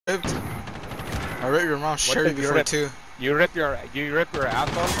I read your mom's cherry before too. You rip your asshole when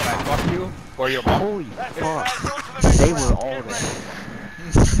I fuck you or your mom? Holy fuck. They were all there.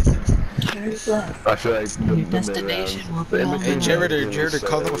 I feel like Your destination will be on Hey, the Jared, road.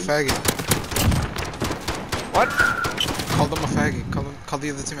 call them a faggot. What? Call them a faggot. Call the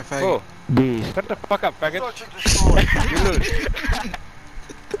other team a faggot. Oh, Beast. shut the fuck up, faggot. You lose.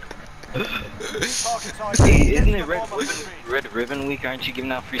 Hey, isn't it Red Ribbon Week? Aren't you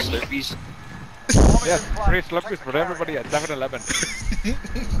giving out free Slurpees? Yes, free Slurpees for everybody at 7-Eleven.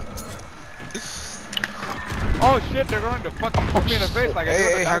 Oh shit, they're going to fucking poke me in the face like I do.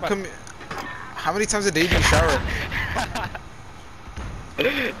 Hey, how many times a day do you shower?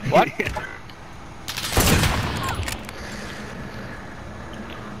 What?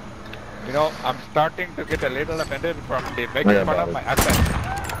 You know, I'm starting to get a little offended from the making fun of my accent.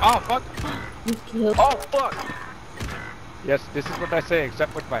 Oh fuck! Oh fuck! Yes, this is what I say,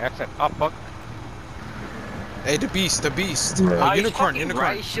 except with my accent. Oh fuck! Hey, the beast. Unicorn.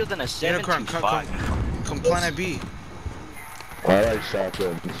 Riot shield and a 725. Come Planet B. I like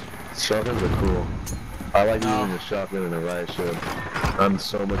shotguns. Shotguns are cool. I like using a shotgun and a riot shield. I'm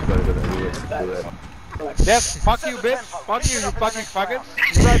so much better than anyone can do that. Yes, fuck you, bitch! Fuck you, you fucking faggots!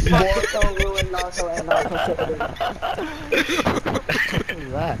 What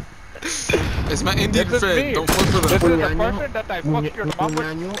is that? It's my Indian This is friend. me. Don't fuck with This him. is the person that I fucked your mom with.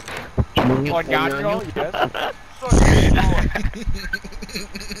 Onyanyo, yes.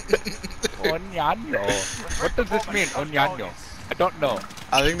 Onyanyo. What does this mean, Onyanyo? I don't know.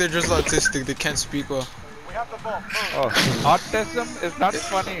 I think they're just autistic. They can't speak well. Oh, autism is not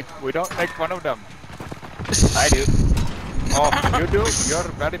funny. We don't make fun of them. I do. Oh, you do? You're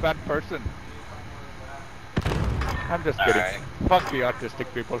a very bad person. I'm just kidding. Alright. Fuck the autistic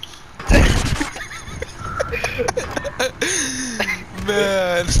people.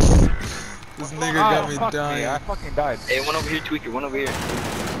 Man, this nigga got me fuck dying. Me. I fucking died. Hey, one over here, Tweaker, one over here.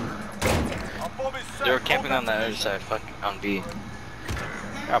 They were camping on the other side, fuck, on B.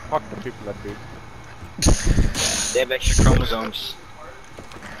 Yeah, fuck the people at B. They have extra chromosomes.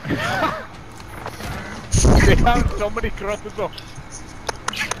 They have so many chromosomes.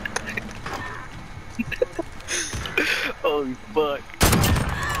 Holy fuck.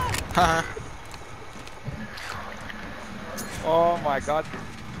 Haha. Oh my god.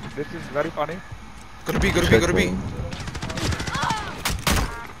 This is very funny. Go to B.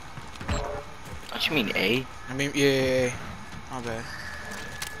 What you mean, A? I mean, yeah. My bad.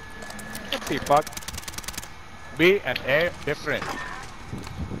 See, fuck. B and A different.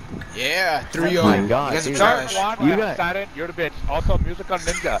 Yeah, 3-0. Oh my god, You guys are dude. trash. Third one, You I'm got- Siren, you're the bitch. Also, musical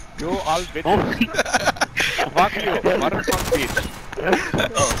ninja. You all bitches. Fuck you, motherfucker bitch.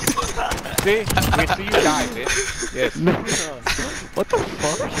 See? We see you die, bitch. Yes. What the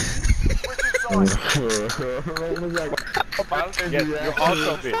fuck? Yes, you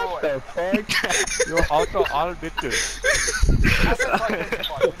also bitch. You also all bitches.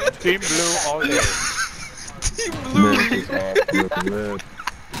 Team blue all day. Team Blue.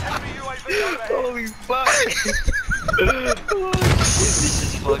 Holy fuck! This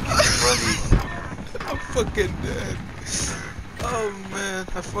is fucking funny. I'm fucking dead. Oh man,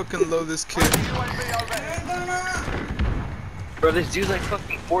 I fucking love this kid. Bro, this dude's like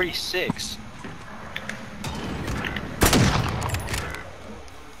fucking 46.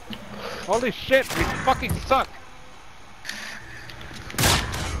 Holy shit, we fucking suck.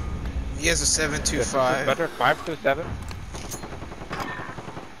 He has a This is 7.25. better 5-7.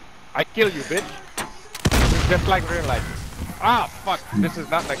 I kill you, bitch. Just like real life. Ah, fuck. This is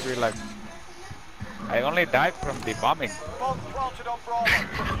not like real life. I only died from the bombing.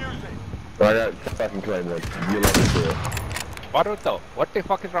 I got fucking Claymore. You love it too. Baruto, what the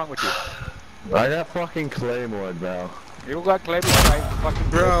fuck is wrong with you? I got fucking Claymore, bro. You got Claymore, I fucking...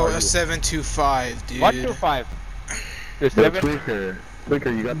 Bro, a 7.25, dude. 1-5. The Yo, 7...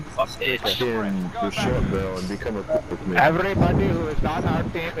 Tweaker, you got Bitch. fucking the short barrel and become a cook with me. Everybody who is not our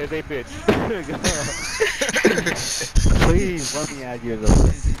team is a bitch. Please let me add you though.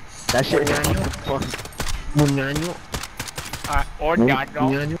 That shit fuck. Muñaño.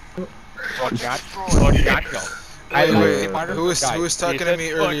 Onyanyo. Hey, wait, who was talking to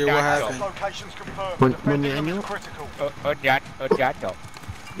me earlier? What happened? Muñaño. Onyanyo.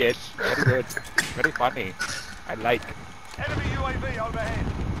 Yes, very good. Very funny. I like. Enemy UAV overhead.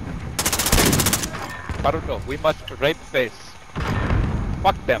 Baruto, we must rape face.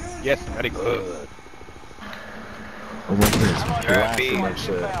 Fuck them. Yes, very good. I'm like this. Alright, Blasting that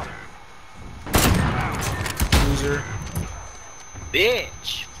shit. Loser.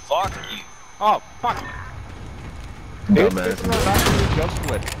 Bitch! Fuck you. Oh, fuck. These Dumbass. people are not really just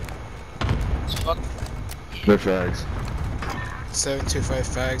with. Fuck. They're fags. 725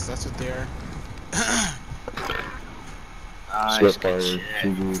 fags, that's what they are. Swift fire,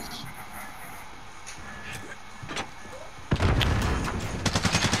 GG's.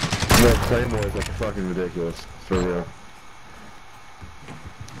 No, Claymore is like fucking ridiculous. For real.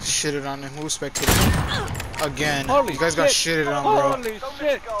 Shitted on him. Who spectated? Again. Holy you guys got shit. shitted on, bro. Holy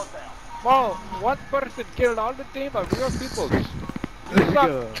shit! Bro, one person killed all the team of real people. You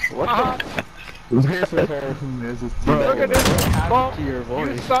suck. What There's a call from this is Look at this. Bro, to your you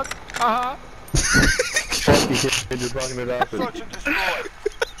voice. suck. Fuck you, kid, you're fucking it up. Search and destroy.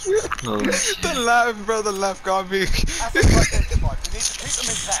 Holy shit. The laugh, bro. The laugh got me. Assets identified. You need to keep them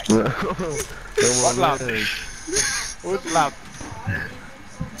intact. What laugh? Who's loud?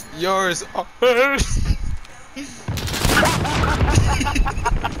 Yours. Oh.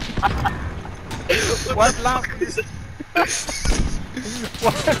 What laugh?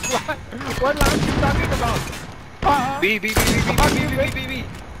 What laugh are you talking about? B.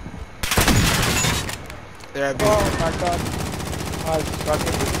 There, B. Oh my god. I was stuck in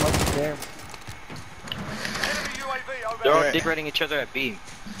this fucking game. Enemy UAV They're all overhead. dick riding each other at B.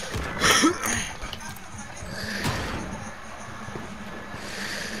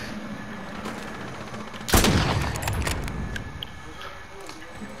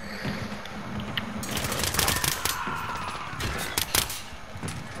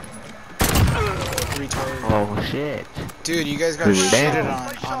 Retard. Oh shit. Dude, you guys got shitted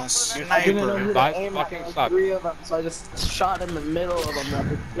on a sniper. Guys fucking suck. Three of them, so I just shot in the middle of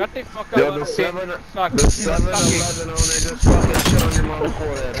them. Shut the fuck up. Yo, the on 7 team. Suck. the 7-Eleven owner just fucking shit on your mom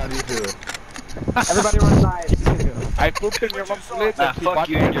forehead. How do you feel? Everybody run knives. I pooped in your mom's plate Nah, and she fuck bought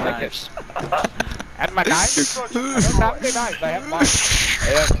you me and your tickets. knives. And my knives? I don't have the knives, I have mine.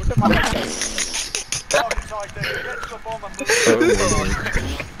 Yeah, put them on my knife. Target's ID. Get to the bomb and move.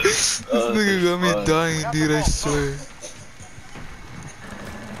 This nigga got me dying, dude, I swear.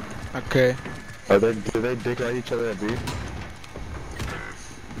 Okay. Do they dick at each other at B?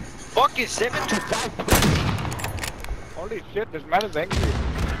 Fucking 725. Holy shit, this man is angry.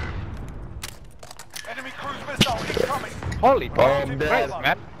 Enemy cruise missile incoming. Holy I'm fucking dead. Christ,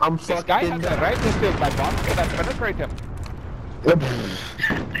 man. I'm This guy has the right to steal my bomb and I penetrate him.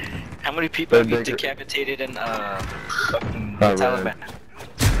 How many people have you They're bigger. decapitated in fucking Iran. Taliban?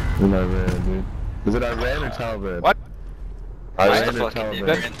 In Iran, dude. Is it Iran or Taliban? What? What's Iran the or fucking Taliban? The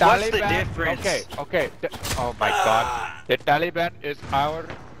difference? Taliban, What's the difference? okay. Oh my god. The Taliban is our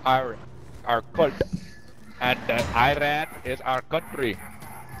cult. And Iran is our country.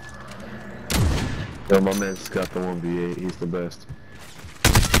 Yo, my man's got the 1v8. He's the best.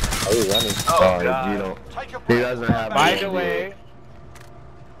 Oh, you're running. Oh, You God. don't. Take a He break. doesn't have. By the the 1v8. way,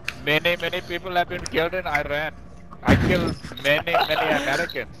 many people have been killed in Iran. I killed many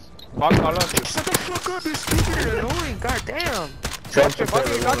Americans. Fuck all of you. Shut the fuck up, this speaker is annoying, goddamn. Trump What are you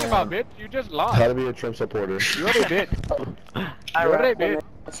supporter talking about, 101. bitch? You just How lost. to be a Trump supporter. You already did. You already did.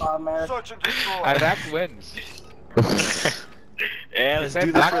 Search and destroy. Iraq wins. Yeah, You let's said do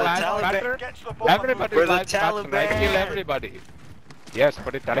this Black for the Lives Taliban. Matter? Get to the bomb and move. Everybody For the lives matter. I kill Taliban. everybody. Yes,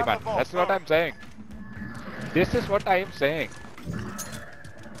 for the Taliban. That's what I'm saying. This is what I am saying.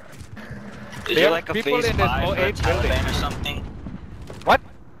 Is There there are like a people phase in this 5 for the 08 building. Taliban or something? What?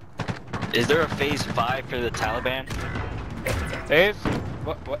 Is there a phase 5 for the Taliban? Phase?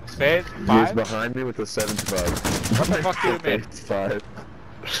 What? Phase He's 5? behind me with the 7-5. What the fuck do you mean? 5.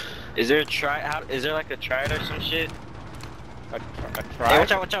 Is there a is there like a triad or some shit? A Hey,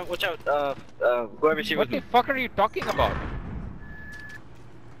 tribe? watch out, whoever's here What with the me. fuck are you talking about?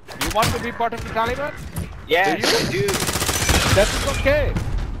 You want to be part of the Taliban? Yeah, Do you? dude. That is okay.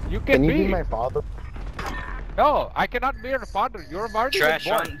 You can, Can you be. be my father? No, I cannot be your father. You're already Trash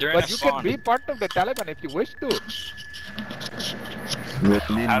born. on during But a you can spawn. be part of the Taliban if you wish to.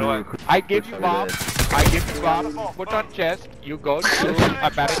 How do I- I give you bomb. I give you bomb. Put on chest. You go to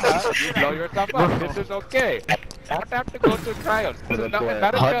America. You blow yourself up. This is okay. You don't have to go to trials. This is not Hot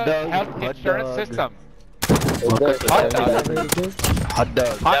America dog, health hot insurance dog. system. Hot dog. Hot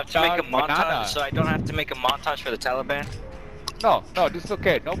dog. Do I have to make a dog, montage banana. so I don't have to make a montage for the Taliban? No, this is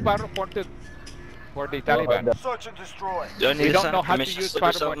okay. No PowerPoint for the Taliban. Search and destroy. Do I need We to don't sign know a how to permission use slip or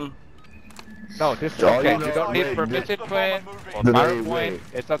PowerPoint. something? No, this is Oh, okay. you know, You don't need wait, permission twin or Wait, PowerPoint. wait.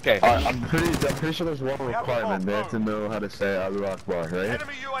 It's okay. I'm pretty sure there's one requirement. They have to know how to say Allahu Akbar, right?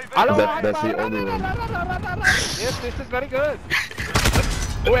 Enemy UAV. Hello, That's the only one. Yes, this is very good.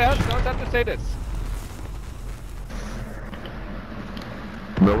 Who else knows how to say this?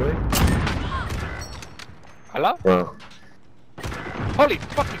 No way? Hello? Oh. Holy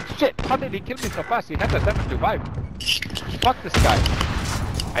fucking shit! How did he kill me so fast? He had a 725. Fuck this guy.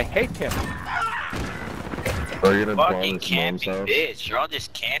 I hate him. Are you gonna bomb Fucking his mom's camping house? bitch. You're all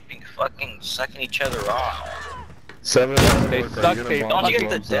just camping, fucking sucking each other off. 7 They hours, suck, are you they gonna Don't bomb you his get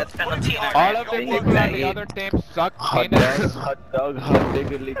the mom's death house? penalty in All Iran? of the You people on the faggot? other team suck Hot penis. dog, hot dog, hot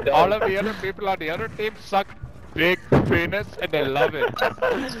diggly dog. All of the other people on the other team suck big penis and they love it.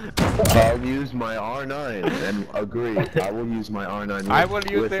 I'll use my R9 and agree. I will use my R9. I will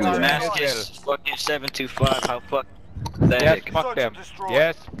use with the you. R9. Damascus, fucking 725. How fuck Yes, pathetic. fuck them. Destroy.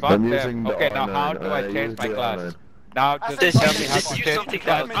 Yes, fuck I'm them. using the Okay, now R9. how do I change used my the class? R9. Now just This- tell me how this to use change something my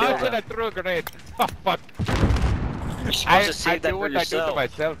class. that How will should kill I throw a grenade? Oh, fuck. You're supposed I to save that do for what I do to yourself.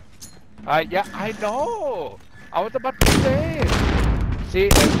 myself. Yeah, I know. I was about to say. See,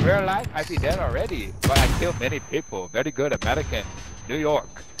 in real life, I'd be dead already. But I killed many people. Very good American. New York.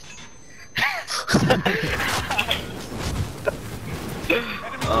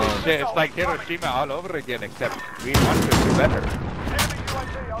 Shit, it's like Hiroshima all over again, except we want to do better.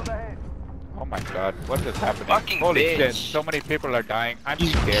 Oh my god, what is happening? Fucking Holy bitch. shit, so many people are dying. I'm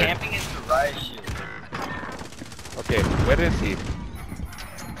He's scared. camping is the right shit. Okay, where is he?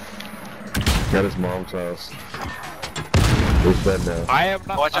 At his mom's house. He's dead now. I am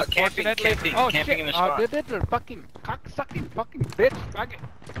not. Watch out, camping, Unfortunately, camping, oh camping in shit! the Oh, spot. this little fucking cocksucking fucking bitch! Fucking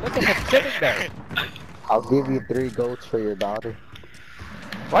look at him sitting there. I'll give you 3 goats for your daughter.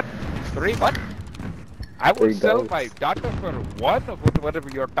 What? 3 what? I would 3 sell goats. my daughter for 1 of whatever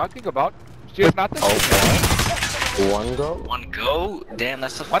you're talking about. She is nothing. Oh, 1 goat? One go? Damn,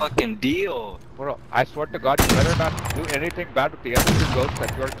 that's a What? fucking deal. Bro, I swear to God, you better not do anything bad with the other 2 goats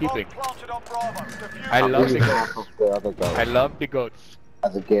that you're keeping. I I'll love give the you goats. half of the other goat I love the goats.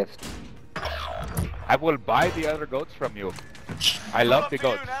 as a gift. I will buy the other goats from you. I love the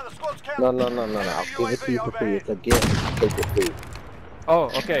goats. No. I'll give it to you for free. It's a gift. Take it, please. Oh,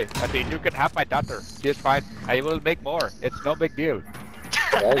 okay. I mean, you can have my daughter. She's fine. I will make more. It's no big deal.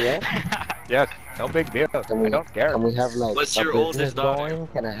 Yeah. Yes, no big deal. I don't care. Can we have like What's a your business oldest daughter? going?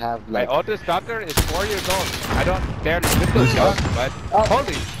 Can I have My like oldest daughter is 4 years old. I don't care the little young, but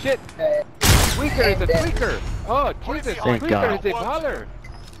holy shit! Tweaker is a tweaker! Oh, Jesus, Thank Tweaker God. is a baller!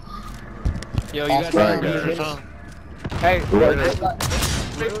 Yo, you guys Right, are guys. your phone. Hey, What?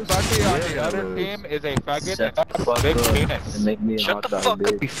 Big Buddy on the other team is a faggot Shut and the fuck big up. penis. and make me a Shut hot the dog, fuck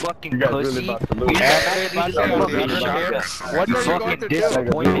bitch? up, you fucking You guys pussy. really about to lose. Everybody on the other team, what are you fucking going to do?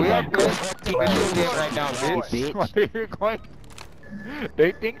 disappointment. We are playing a video game right now, bitch. What are you going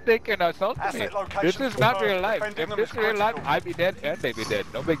They think they can assault me. Asset location This is not real life. defending If them this is is real life, critical. I'd be dead and they'd be dead.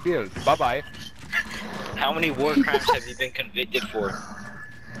 No big deal. Bye-bye. How many war crimes have you been convicted for?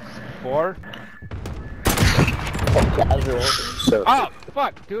 4. Casual. So, Oh,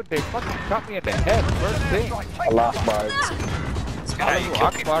 fuck, dude. They fucking shot me in the head. First thing. Allah Akbar. Allahu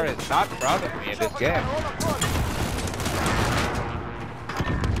Akbar is not proud of me in this game.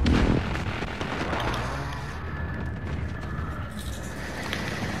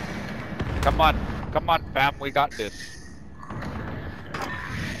 Come on, fam, we got this.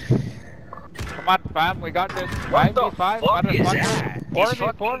 Come on, fam, we got this. What the 5v5, fuck is motherfucker. that? These 4v4,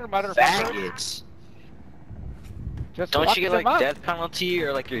 fucking motherfucker. faggots. Just Don't fuck you get them like up. death penalty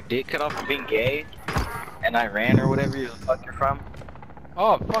or like your dick cut off for being gay? In Iran or whatever the fuck you're from?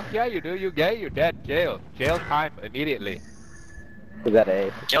 Oh, fuck yeah, you do. You gay, you're dead. Jail. Jail time immediately. We got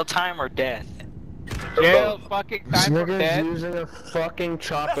A. Jail time or death? Jail fucking This time for nigga's dead. using a fucking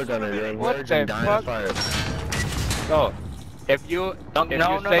chopper gun and What virgin the dying fuck? of fire. So, if you Don't, if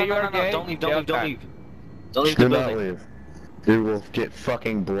no, you no, say no, you're no, no, gay, don't leave, jail don't leave, don't time. leave. Don't leave the Do not building. leave. You will get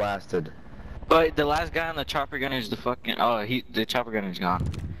fucking blasted. But the last guy on the chopper gunner is the fucking, the chopper gunner's gone.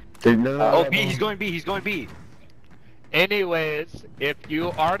 Dude, no, Oh, B, he's going B, he's going B. Anyways, if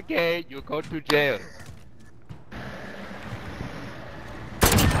you are gay, you go to jail.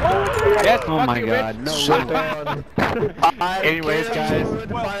 Yes, Oh fuck my you, God, bitch. no Shut way. up. Anyways, guys.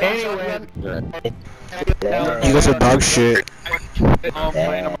 Anyways. You guys are dog shit. Oh,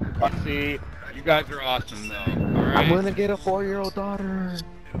 man, see, you guys are awesome, though. All right. I'm gonna get a 4-year-old daughter.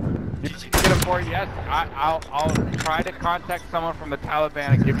 You can get a 4. Yes, I'll try to contact someone from the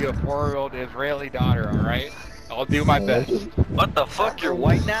Taliban and give you a 4-year-old Israeli daughter. All right. I'll do my best. What the fuck, you're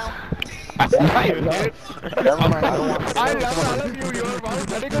white now? That's right, dude. Never mind, I don't want I love all of you. You're all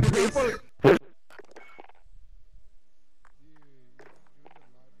very good people.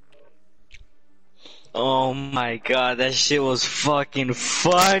 Oh my god, that shit was fucking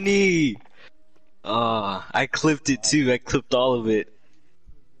funny! I clipped it too, I clipped all of it.